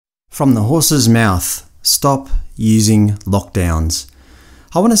From the horse's mouth, stop using lockdowns.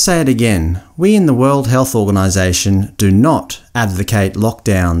 I want to say it again. We in the World Health Organization do not advocate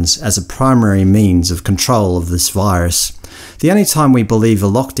lockdowns as a primary means of control of this virus. The only time we believe a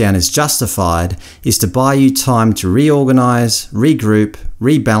lockdown is justified is to buy you time to reorganize, regroup,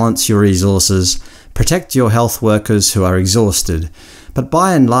 rebalance your resources, protect your health workers who are exhausted. But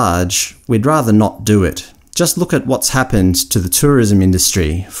by and large, we'd rather not do it. Just look at what's happened to the tourism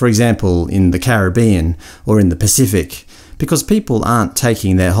industry, for example in the Caribbean or in the Pacific, because people aren't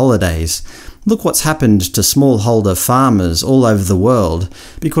taking their holidays. Look what's happened to smallholder farmers all over the world,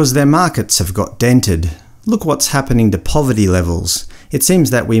 because their markets have got dented. Look what's happening to poverty levels. It seems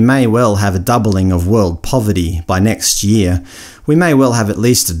that we may well have a doubling of world poverty by next year. We may well have at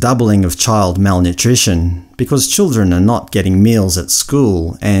least a doubling of child malnutrition, because children are not getting meals at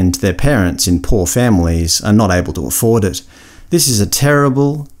school and their parents in poor families are not able to afford it. This is a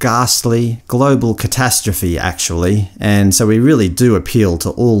terrible, ghastly, global catastrophe actually, and so we really do appeal to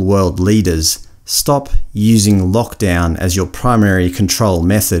all world leaders. Stop using lockdown as your primary control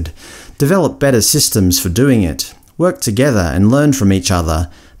method. Develop better systems for doing it. Work together and learn from each other.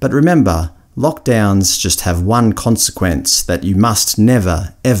 But remember, lockdowns just have one consequence that you must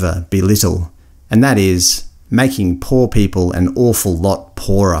never, ever belittle. And that is making poor people an awful lot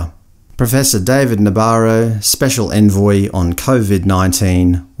poorer. Professor David Nabarro, Special Envoy on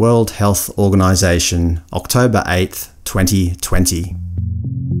COVID-19, World Health Organization, October 8, 2020.